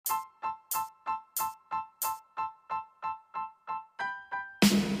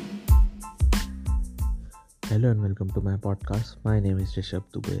Hello and welcome to my podcast. My name is Rishabh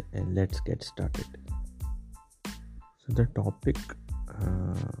Dubey and let's get started. So the topic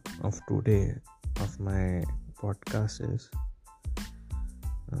of today of my podcast is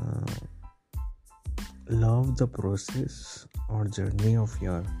uh, love the process or journey of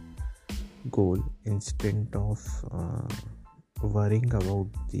your goal instead of worrying about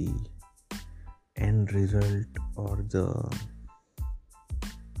the end result or the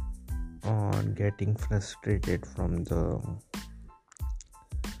or getting frustrated from the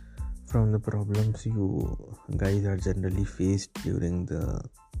problems you guys are generally faced during the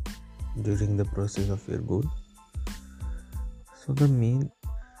process of your goal. So I'm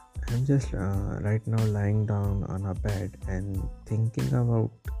just right now lying down on a bed and thinking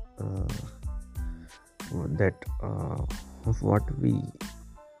about uh, that what we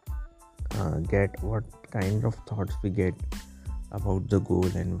what kind of thoughts we get about the goal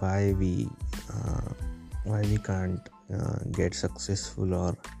and why we can't get successful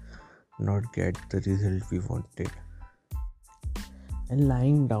or not get the result we wanted. And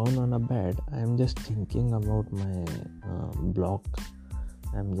lying down on a bed, I'm just thinking about my blog.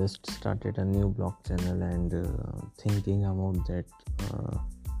 I'm just started a new blog channel and thinking about that.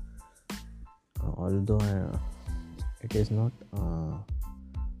 Although it is not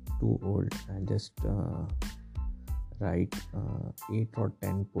too old, I just write 8 or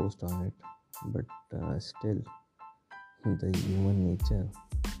 10 posts on it, but still the human nature.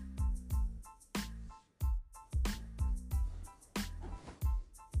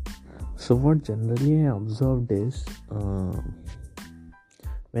 So what generally I observed is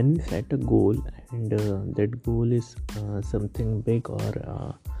when we set a goal and that goal is something big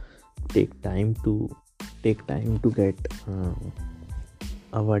or take time to get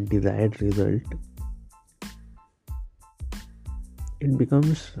our desired result, it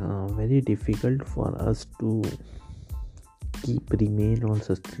becomes very difficult for us to remain or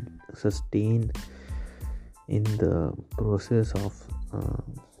sustain in the process of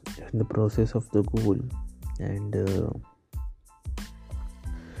the goal, and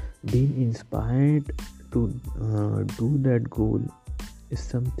being inspired to do that goal is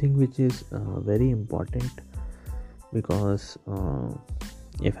something which is very important, because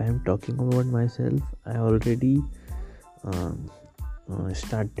if I am talking about myself, I already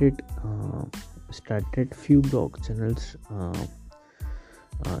started few blog channels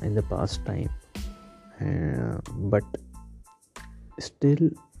in the past time, but still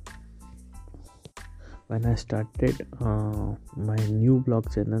when I started my new blog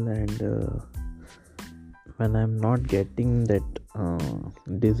channel and when I'm not getting that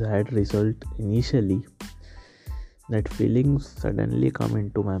desired result initially, that feelings suddenly come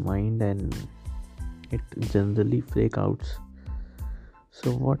into my mind and it generally freak out.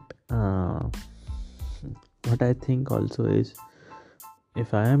 So what I think also is,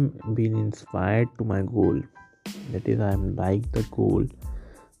 if I am being inspired to my goal, that is I am like the goal,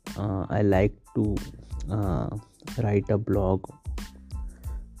 I like to write a blog,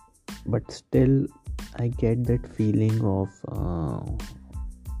 but still I get that feeling of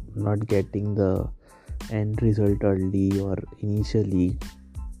not getting the end result early or initially,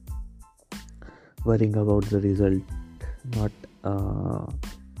 worrying about the result, not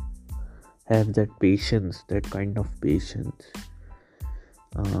have that kind of patience.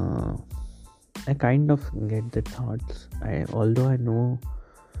 I kind of get the thoughts. Although I know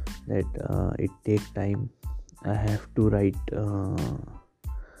that it takes time, I have to write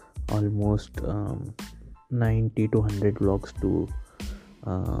almost 90 to 100 vlogs to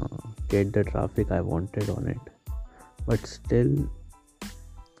get the traffic I wanted on it, but still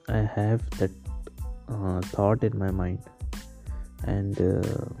I have that thought in my mind, and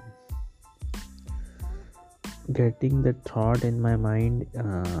getting that thought in my mind,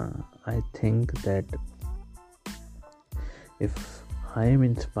 I think that if I am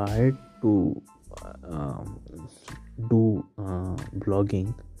inspired to do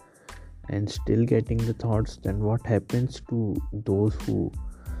blogging and still getting the thoughts, then what happens to those who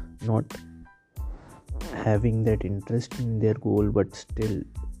not having that interest in their goal but still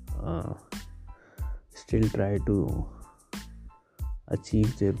try to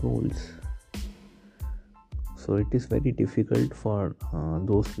achieve their goals? So it is very difficult for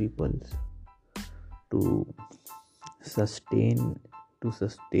those people to sustain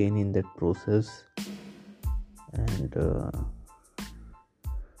in that process, and to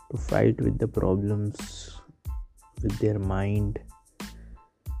fight with the problems with their mind.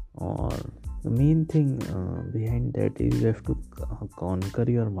 Or the main thing behind that is you have to conquer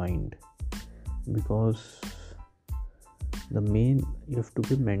your mind, because you have to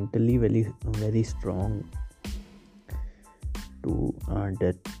be mentally very very strong to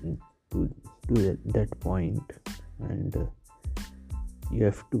that point, and you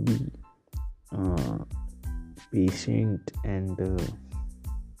have to be patient and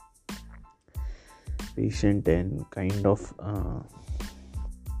kind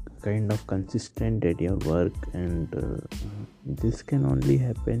of consistent at your work, and this can only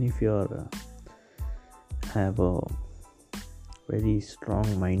happen if you have a very strong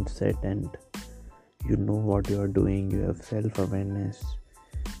mindset, and you know what you are doing, you have self-awareness,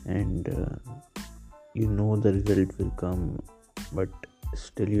 and you know the result will come, but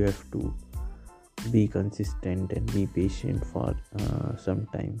still you have to be consistent and be patient for some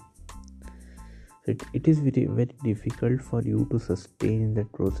time. So it is very very difficult for you to sustain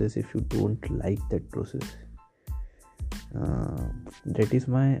that process if you don't like that process. That is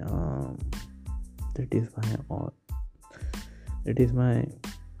my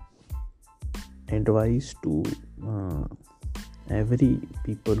advice to every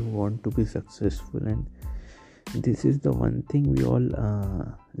people who want to be successful, and this is the one thing we all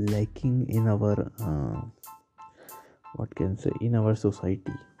lacking in our in our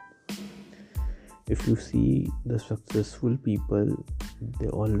society. If you see the successful people, they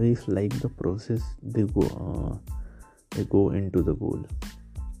always like the process they go into the goal.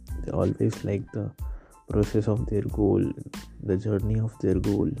 They always like the process of their goal, the journey of their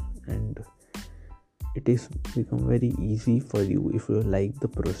goal, and it is become very easy for you if you like the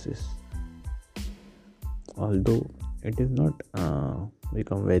process. Although it is not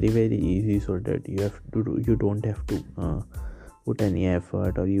become very very easy, so that you don't have to put any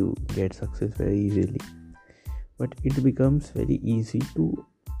effort, or you get success very easily, but it becomes very easy to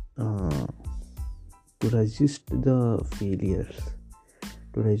resist the failures,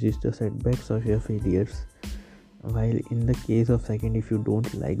 to resist the setbacks of your failures. While in the case of second, if you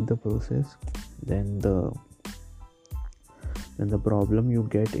don't like the process, then the problem you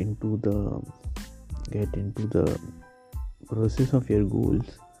get into the process of your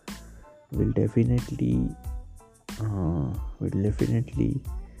goals will definitely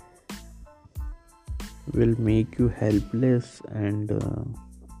will make you helpless, and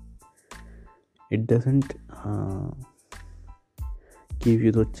it doesn't give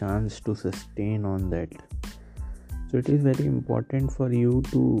you the chance to sustain on that. So it is very important for you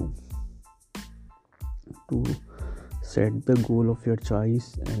to set the goal of your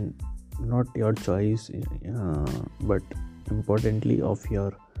choice, and not your choice, but importantly of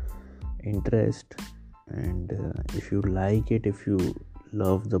your interest. And if you like it, if you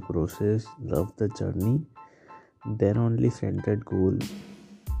love the process, love the journey, then only set that goal,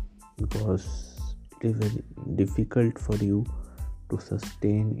 because it is very difficult for you to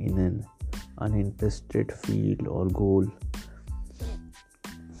sustain in an uninterested field or goal.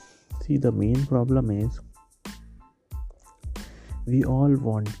 See, the main problem is we all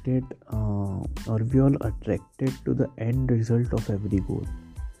wanted or we all attracted to the end result of every goal.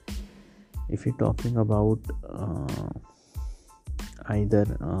 If you're talking about either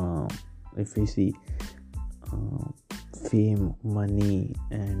if we see fame, money,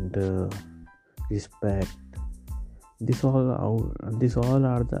 and respect, this all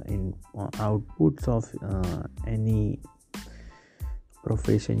are the outputs of any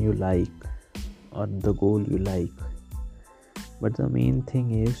profession you like, or the goal you like. But the main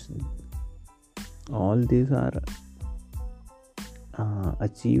thing is, all these are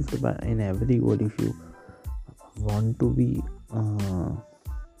achieved by in every goal. If you want to be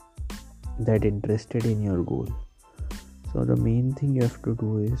that interested in your goal, so the main thing you have to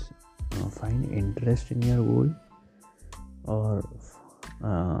do is find interest in your goal, or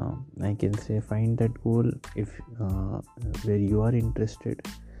I can say find that goal if where you are interested.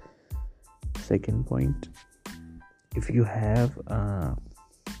 Second point, if you have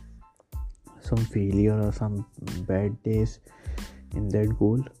some failure or some bad days in that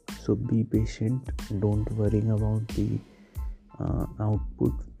goal, so be patient, don't worry about the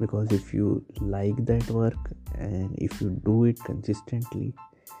output, because if you like that work and if you do it consistently,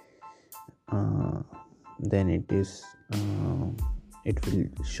 then it will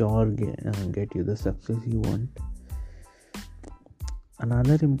sure get you the success you want.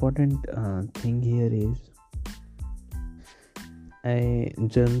 Another important thing here is, I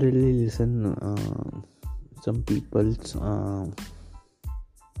generally listen some people's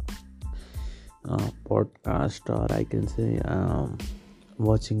podcast, or I can say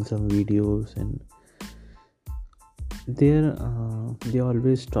watching some videos, and they're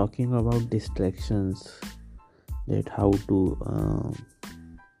always talking about distractions, that how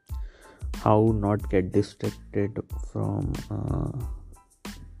not get distracted from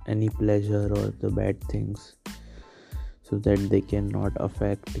any pleasure or the bad things. so that they cannot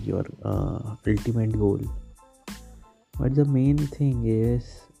affect your ultimate goal. But the main thing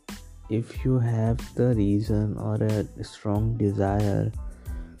is, if you have the reason or a strong desire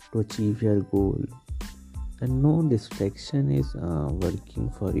to achieve your goal, then no distraction is working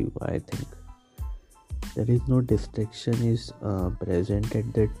for you. I think there is no distraction is present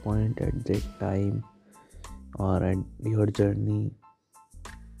at that point, at that time, or at your journey.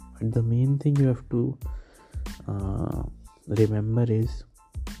 But the main thing you have to remember is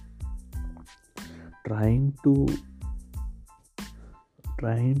trying to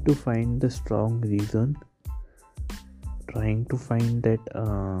find the strong reason, trying to find that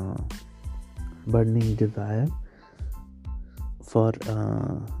burning desire for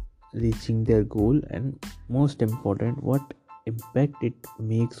reaching their goal, and most important, what impact it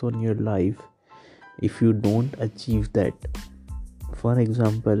makes on your life if you don't achieve that. For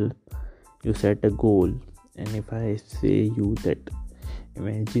example, you set a goal, and if I say you that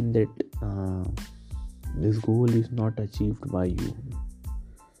imagine that this goal is not achieved by you,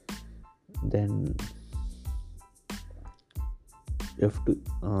 then you have to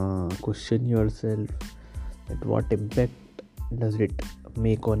question yourself that what impact does it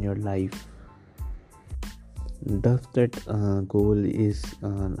make on your life. Does that goal is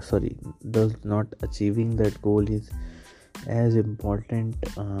does not achieving that goal is as important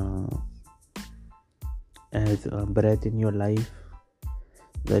as a breath in your life?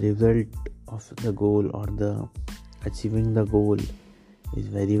 The result of the goal or the achieving the goal is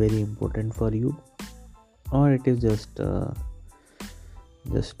very very important for you, or it is just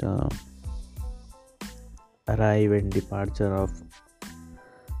arrive and departure of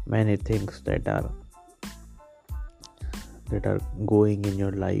many things that are going in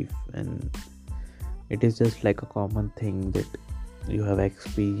your life, and it is just like a common thing that you have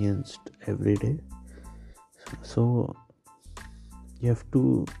experienced every day. So you have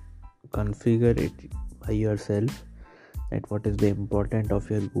to configure it by yourself, that what is the importance of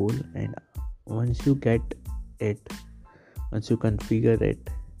your goal, and once you get it, once you configure it,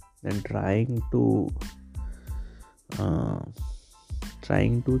 then trying to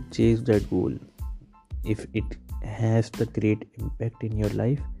chase that goal if it has the great impact in your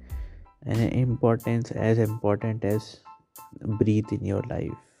life, and importance as important as breathe in your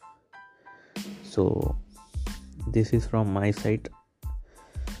life. So this is from my side.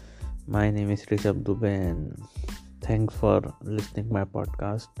 My name is Rishabh Dubey, and thanks for listening my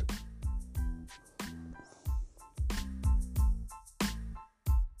podcast.